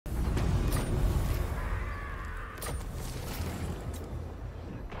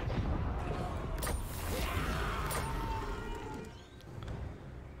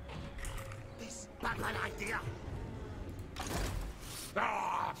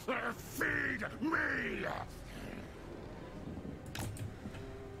Ah, feed me!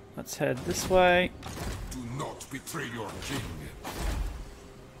 Let's head this way. Do not betray your king.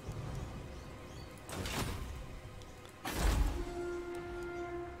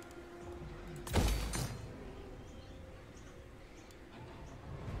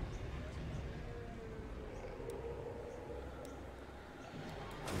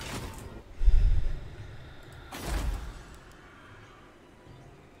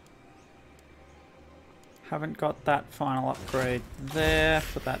 Haven't got that final upgrade there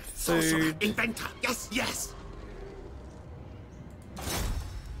for that food. Inventor, yes, yes.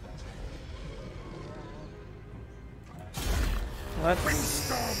 Let's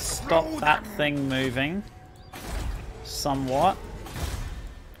stop that thing moving. Somewhat.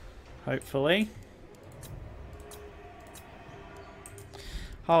 Hopefully.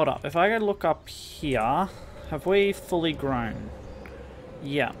 Hold up, if I go look up here, have we fully grown?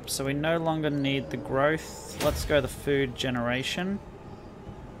 Yeah, so we no longer need the growth. Let's go the food generation.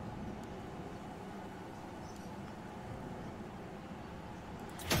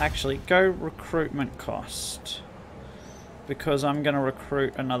 Actually, go recruitment cost. Because I'm going to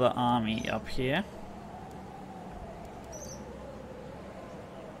recruit another army up here.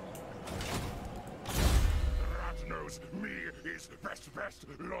 Rat knows me is best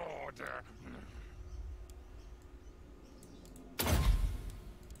lord.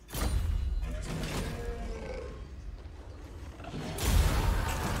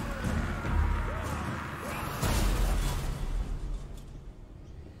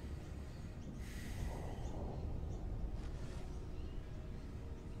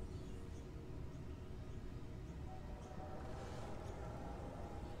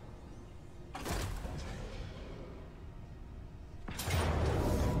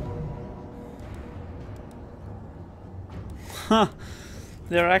 Huh.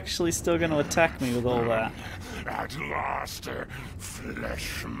 They're actually still going to attack me with all that. At last,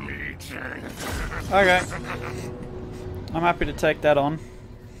 flesh meat. Okay. I'm happy to take that on.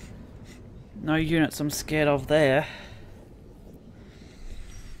 No units I'm scared of there.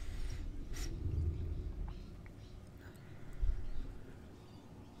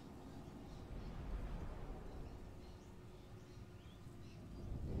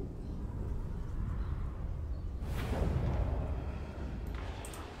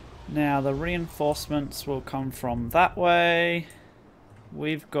 Now the reinforcements will come from that way.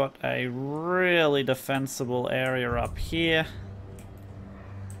 We've got a really defensible area up here.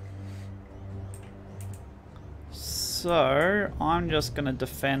 So I'm just going to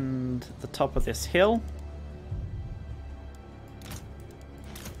defend the top of this hill.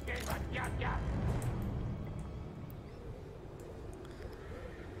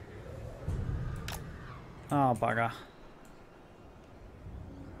 Oh, bugger.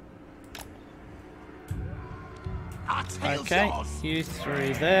 Okay, you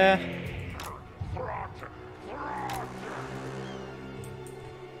three there.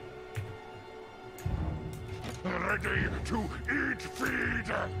 Ready to eat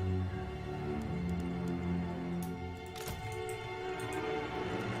feed.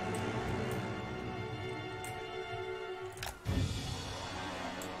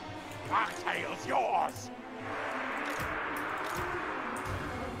 Cocktail's yours.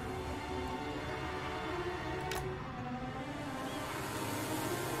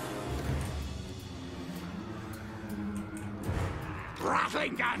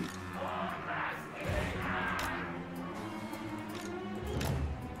 Rattling gun!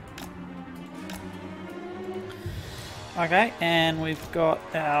 Okay, and we've got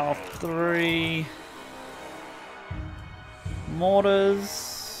our 3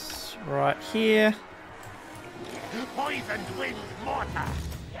 mortars right here. Poisoned wind mortar!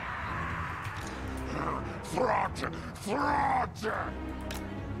 Throt!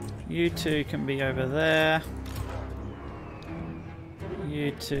 You two can be over there.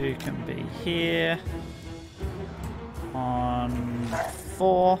 You two can be here. On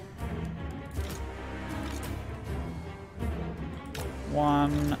 4.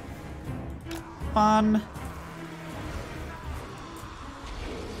 1.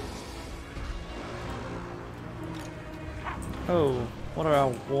 Oh, what are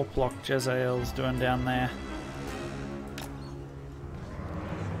our Warplock Jezzaels doing down there?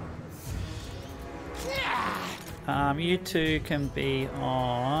 You two can be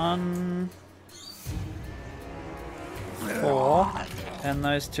on 4, and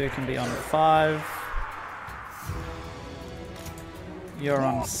those two can be on 5. You're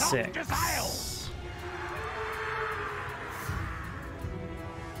on 6.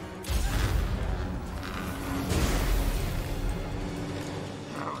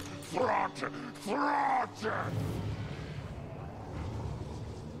 Throt! Throt!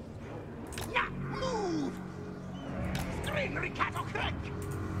 Now move! String Ricato Crack!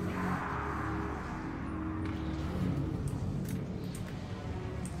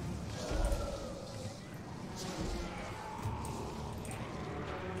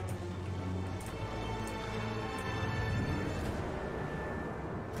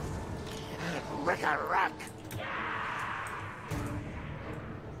 Rick-a-rack!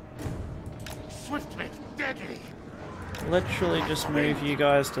 Swiftly, deadly! Literally just move you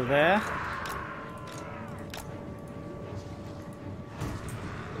guys to there.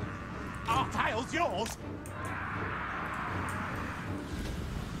 Our tile's yours!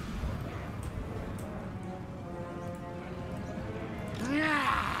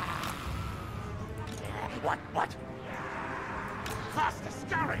 What? Faster,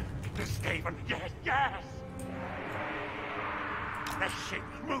 scurry! The Skaven, yes! The ship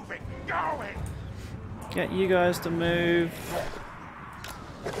moving, going! Get you guys to move.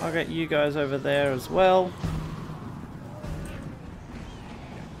 I'll get you guys over there as well.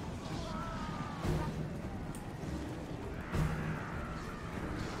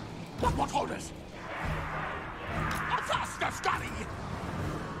 What orders? Faster, scurry!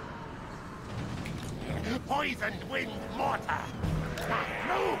 Poisoned wind mortar! Now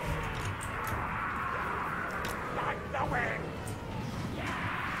move! Like the wind!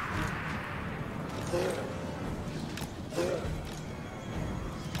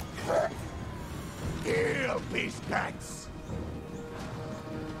 Here, beast pets!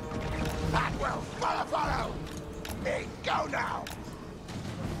 That will follow! Me, go now!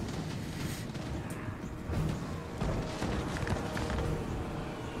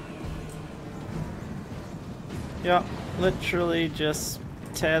 Yep, literally just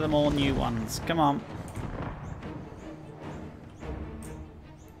tear them all new ones. Come on.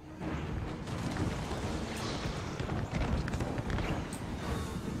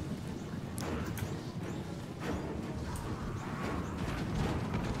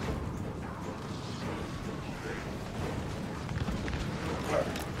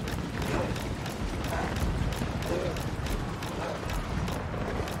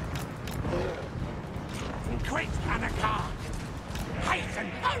 Quick, Anacar! Hasten,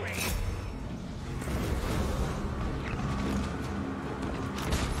 hurry!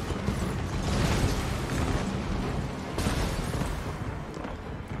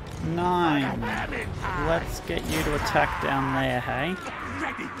 9. Let's get you to attack down there, hey?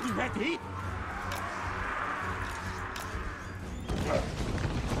 Ready?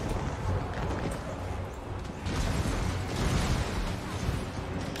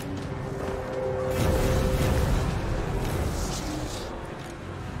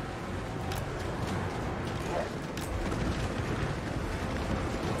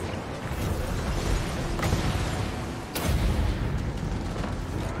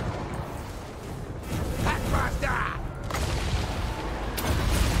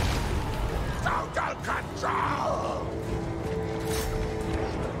 Total control!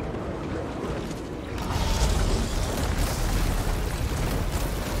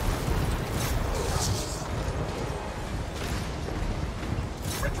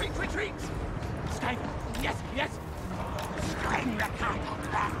 Retreat! Skaven, yes! String the cattle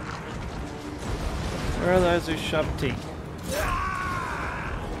back! Where are those Ushubti?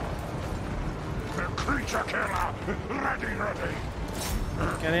 The creature killer! Ready!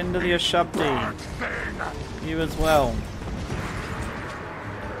 Get into the Ushubti. Bad thing! You as well.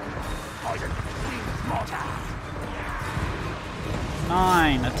 Poison wind mortar!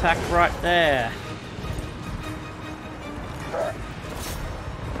 9. Attack right there.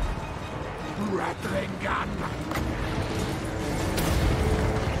 Rattling gun!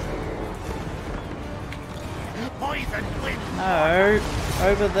 Poison wind! No,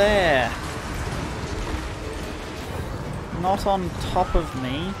 over there. Not on top of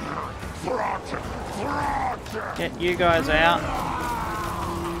me. Throt! Get you guys out.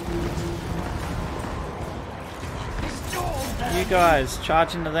 You guys,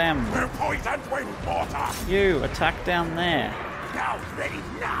 charge into them. Poison wind mortar! You, attack down there. Now, ready,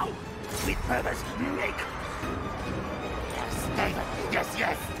 now! With purpose, make! Skaven,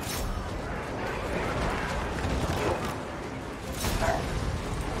 yes!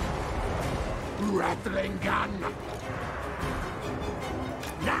 Rattling gun!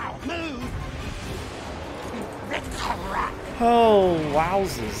 Now, move! Let's crack! Oh,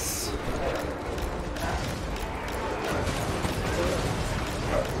 wowzers.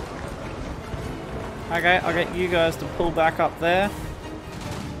 Okay, I'll get you guys to pull back up there.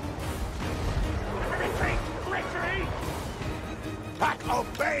 Retreat! Pack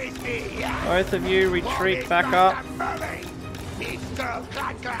obeys me! Both of you retreat back up.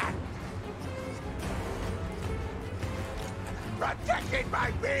 Protected by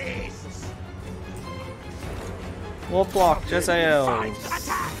beasts! Warp block, Jezzael.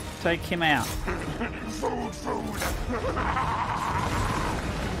 Take him out. Food!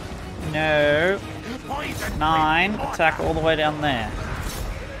 No. Poison! 9. Attack all the way down there.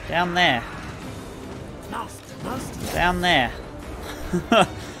 Down there. Down there.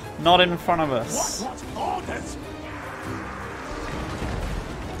 Not in front of us. What orders?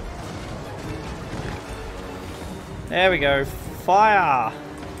 There we go. Fire!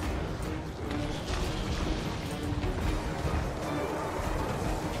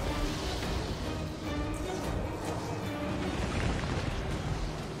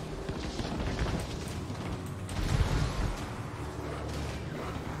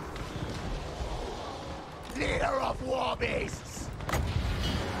 Leader of war beasts!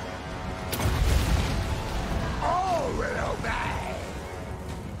 All will obey!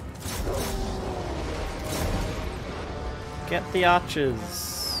 Get the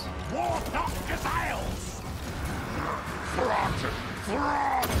archers. Warlock Gazelles! Throt!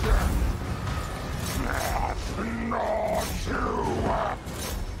 Not to!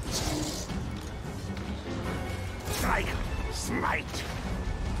 Strike! Smite!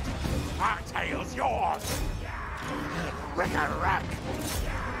 Our tail's yours! Rack!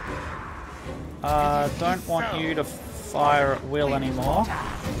 Don't want you to fire at will anymore.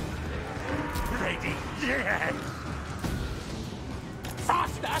 Ready, yeah!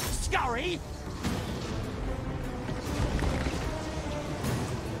 Faster! Scurry!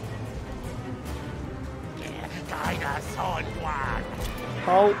 Guide us onward!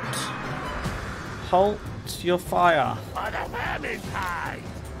 Halt. Halt your fire. For the vermin tide!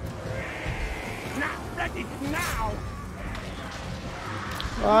 Now, ready, now!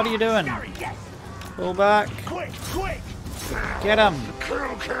 What are you doing? Scurry, yes! Pull back. Quick! Get him.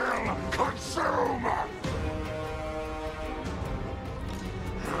 Kill! Consume!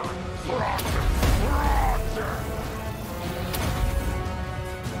 Throt!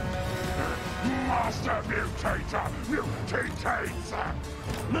 Master Mutator! Mutates!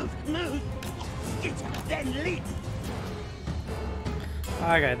 Move! Get then leap!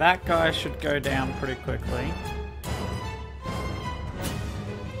 Okay, that guy should go down pretty quickly.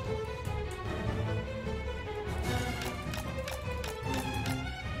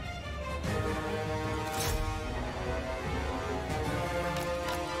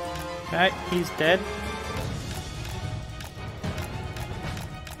 Okay, he's dead.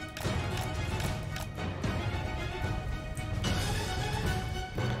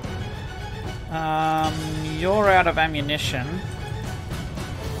 You're out of ammunition.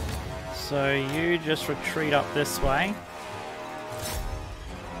 So you just retreat up this way.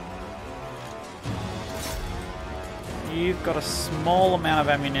 You've got a small amount of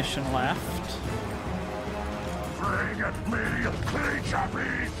ammunition left. Bring me creature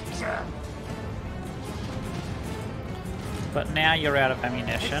beasts! But now you're out of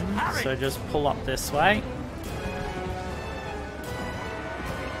ammunition, so just pull up this way.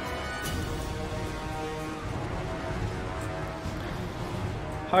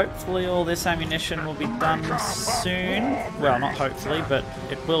 Hopefully all this ammunition will be done soon. Well, not hopefully, but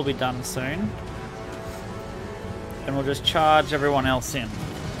it will be done soon. And we'll just charge everyone else in.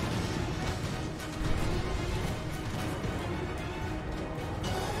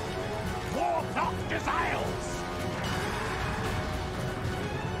 Warlock Gazelles!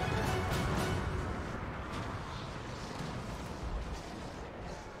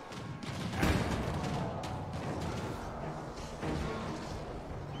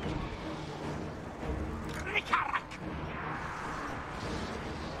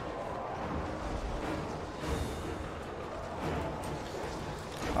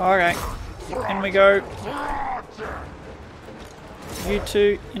 Alright, in we go. You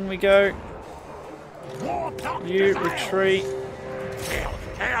two, in we go. You retreat.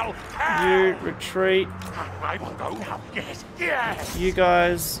 You retreat. I will go now. Yes! You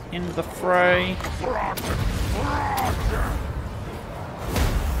guys in the fray.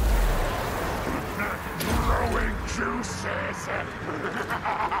 Growing juices!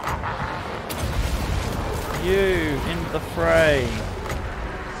 You in the fray.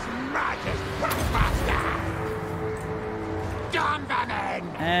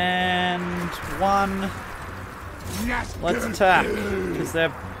 And one. Let's attack, because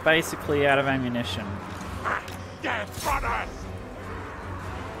they're basically out of ammunition. Death runners!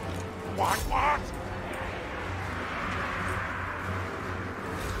 What?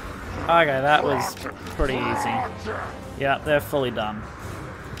 Okay, that was pretty easy. Yeah, they're fully done.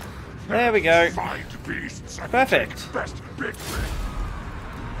 There we go. Perfect.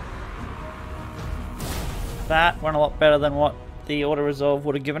 That went a lot better than what the auto-resolve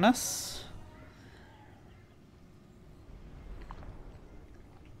would have given us.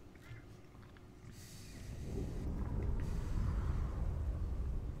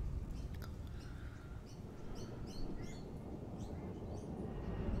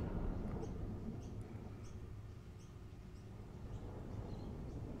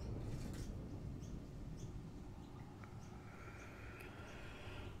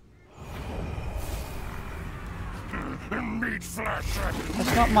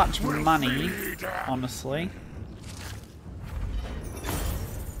 There's not much money, honestly.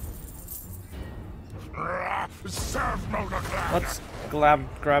 Let's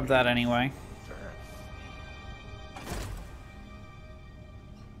grab that anyway.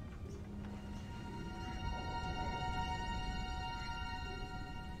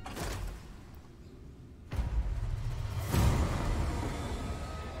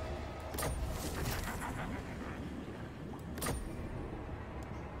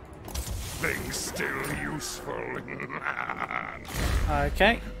 Things still useful.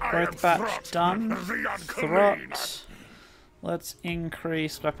 Okay, growth batch done. Unclean. Throt. Let's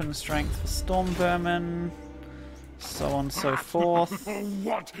increase weapon strength for storm vermin. So on and so forth.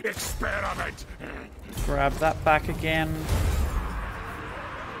 What experiment? Grab that back again.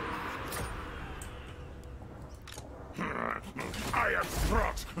 I am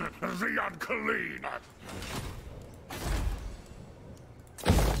Throt the Unclean.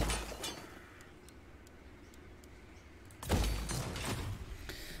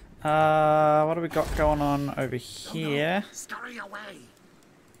 What do we got going on over here? Scurry away.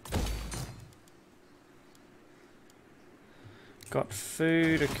 Got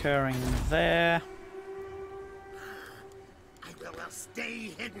food occurring there. I will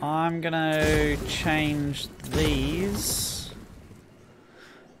stay hidden. I'm gonna change these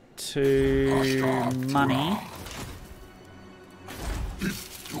to money.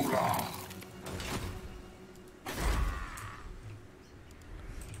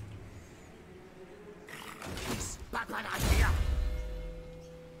 Bad idea.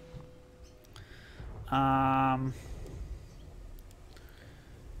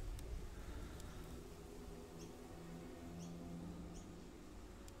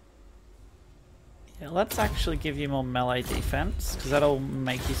 Yeah, let's actually give you more melee defense, because that'll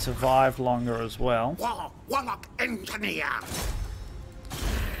make you survive longer as well. Warlock engineer.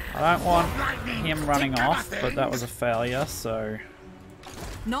 I don't want him running off, but that was a failure, so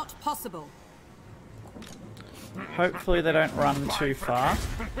Not possible. hopefully they don't run too far.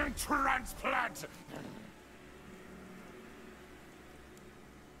 Transplant.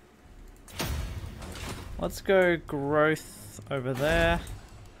 Let's go growth over there.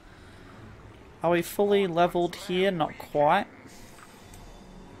 Are we fully leveled here? Not quite.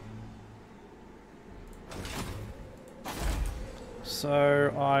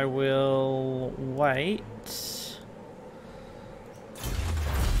 So I will wait.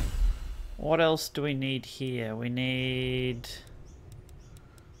 What else do we need here? We need...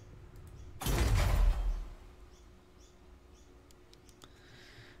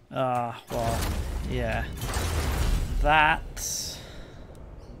 well, yeah. That...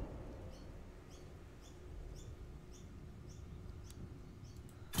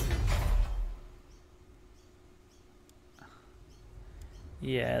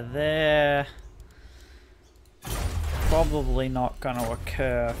 Yeah, they're probably not going to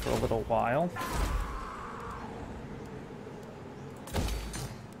occur for a little while.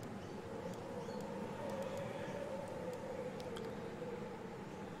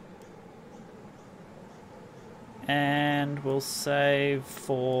 And we'll save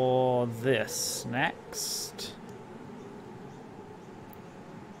for this next.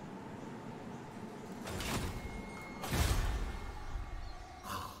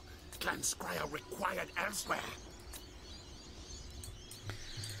 Scryer required elsewhere.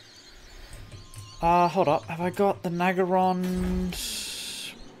 Hold up. Have I got the Nagaron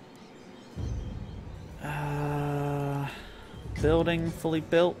building fully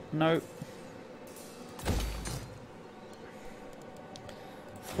built? Nope.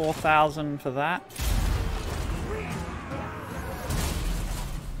 4,000 for that.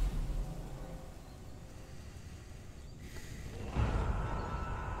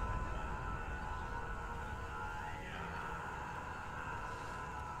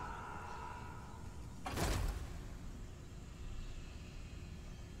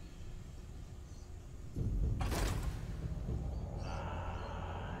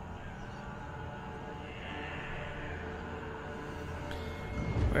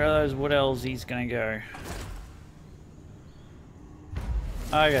 Where are those Wood Elves he's gonna go?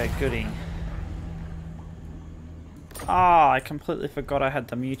 Okay, goody. Ah, I completely forgot I had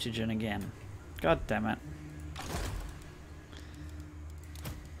the mutagen again. God damn it.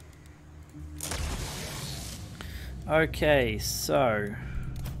 Okay, so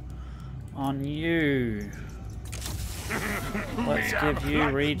on you. Let's give you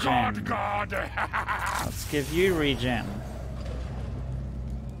regen. Let's give you regen.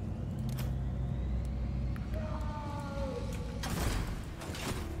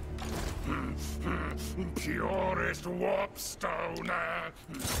 Purest warpstone.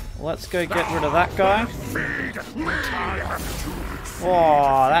 Let's go get rid of that guy.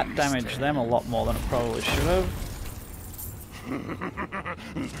 Oh, that damaged them a lot more than it probably should have.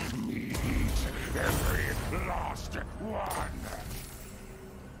 Meet every lost one.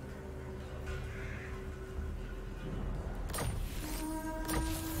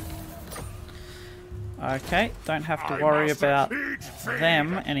 Okay, don't have to worry about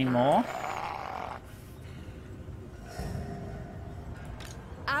them anymore.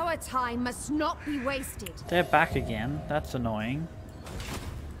 Our time must not be wasted. They're back again. That's annoying.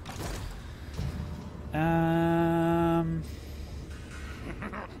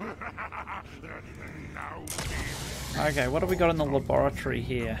 Okay, what have we got in the laboratory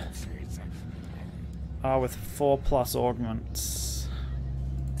here? Oh, with 4+ augments.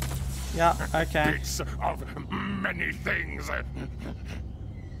 Yeah, okay. Bits of many things.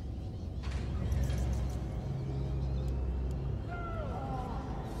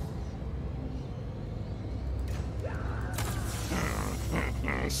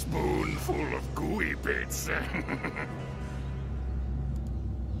 Spoonful of gooey bits.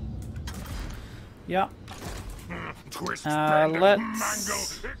 Yeah. Twist,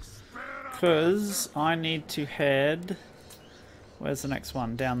 Let's... Because I need to head... Where's the next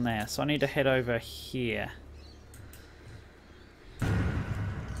one? Down there. So I need to head over here.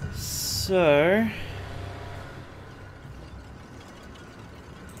 So...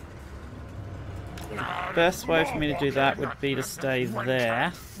 the best way for me to do that would be to stay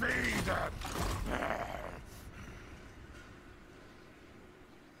there.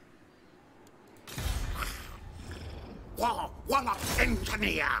 Warlock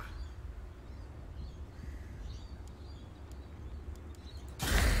engineer.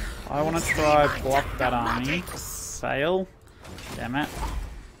 I want to try block that army. Fail. Damn it.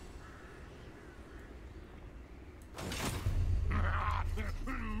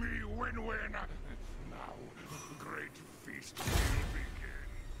 Me win-win. Now, great feast will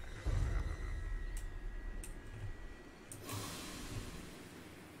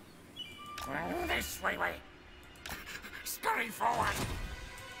begin. This way. Scurry forward.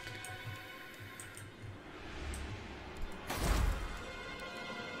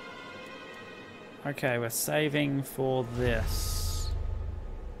 Okay, we're saving for this.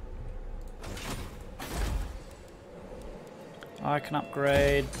 I can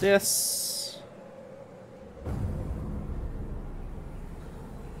upgrade this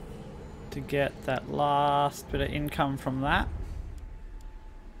to get that last bit of income from that.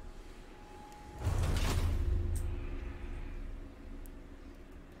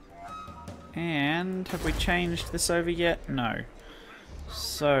 And have we changed this over yet? No.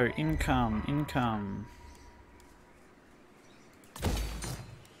 So, income.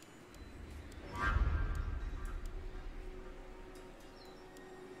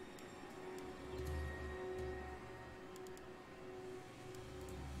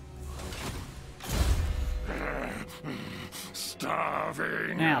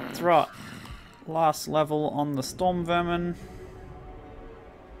 Starving. Now, Throt. Last level on the Storm Vermin.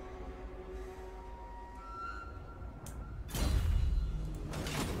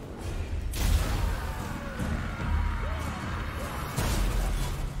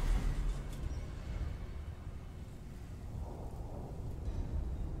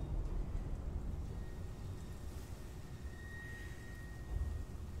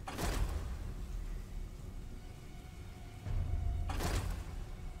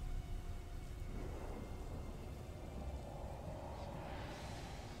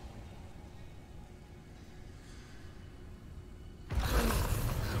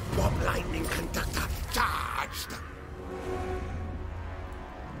 Lightning conductor charged.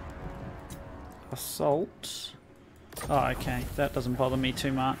 Assault. Oh, okay. That doesn't bother me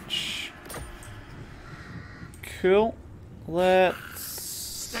too much. Cool. Let's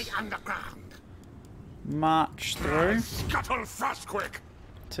Stay underground. march through Scuttle fast quick.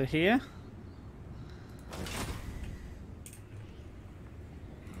 to here.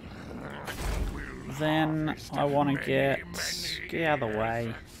 Then I want to get Get out of the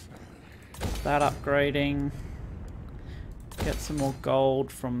way. That upgrading. Get some more gold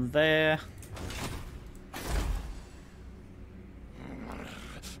from there.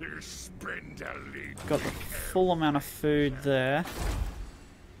 Got the full amount of food there.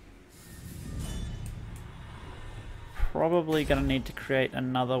 Probably gonna need to create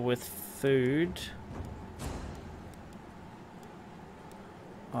another with food,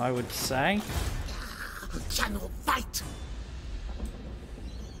 I would say. Channel fight.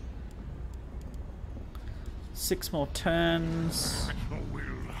 6 more turns. Will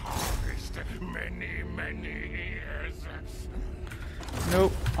harvest many years.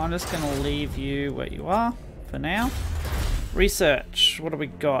 Nope, I'm just gonna leave you where you are for now. Research, what do we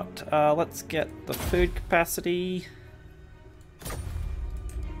got? Let's get the food capacity.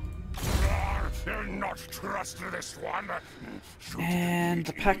 Not trust this one. And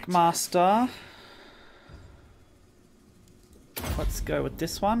the Packmaster. Let's go with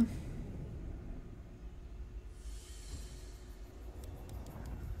this one.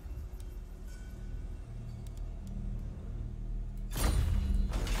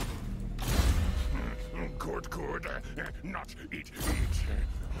 Good. Not eat.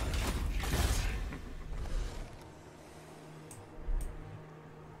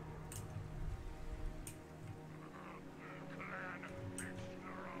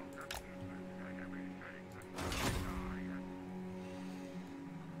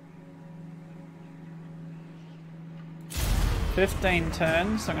 $15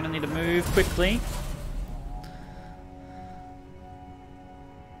 turns, so I'm going to need to move quickly.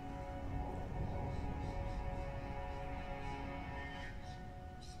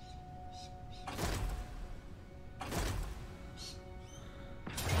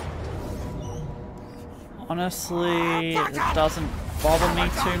 Honestly, it doesn't bother me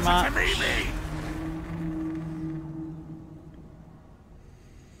too much.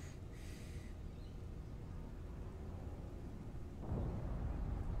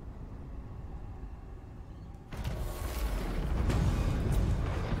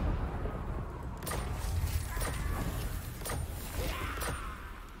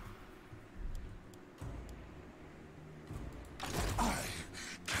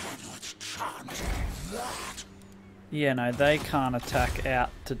 Yeah, no, they can't attack out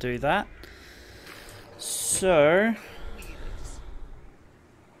to do that. So...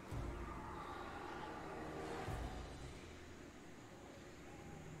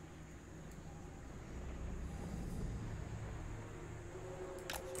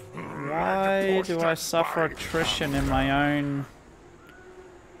 why do I suffer attrition in my own...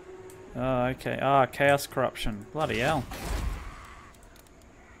 Oh, okay. Ah, Chaos Corruption. Bloody hell.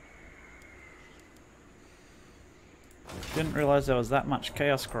 Didn't realise there was that much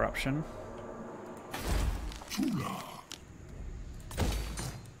Chaos Corruption.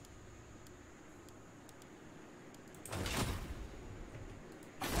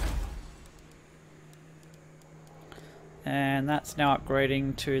 And that's now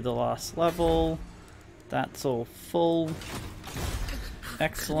upgrading to the last level. That's all full.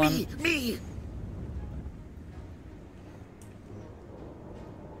 Excellent. Me.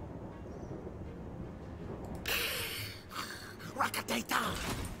 Data.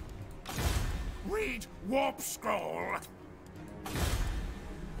 Read Warp Scroll.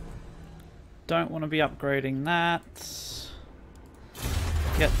 Don't want to be upgrading that.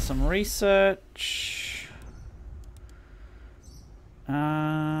 Get some research.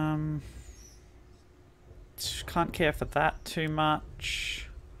 Can't care for that too much.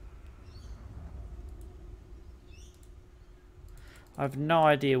 I've no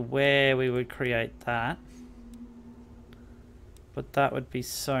idea where we would create that. But that would be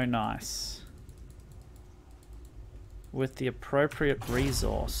so nice. With the appropriate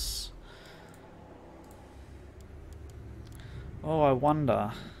resource. Oh, I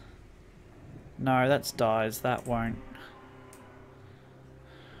wonder. No, that's dyes. That won't.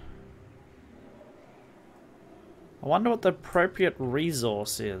 I wonder what the appropriate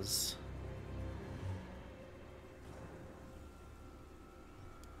resource is.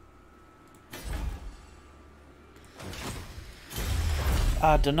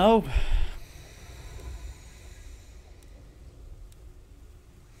 I don't know.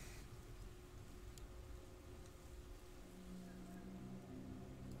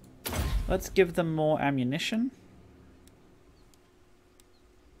 Let's give them more ammunition.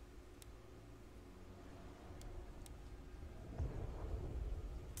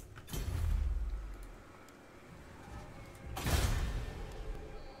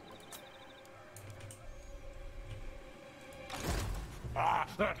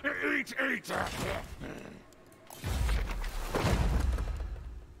 Eat.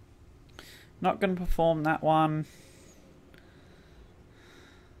 Not going to perform that one.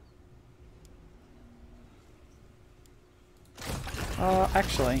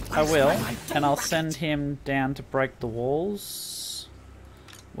 Actually, I will, and I'll send him down to break the walls.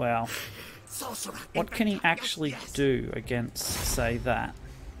 Wow. What can he actually do against, say, that?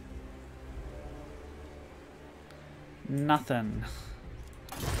 Nothing.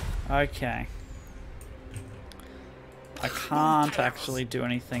 Okay. I can't actually do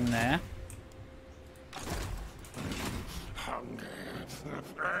anything there. Hunger.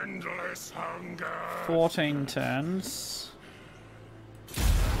 Endless hunger. 14 turns.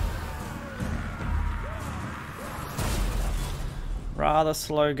 Rather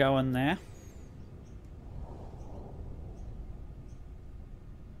slow going there.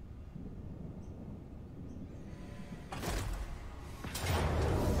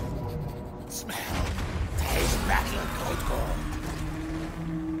 Smell. Taste battle, Gold Gorm.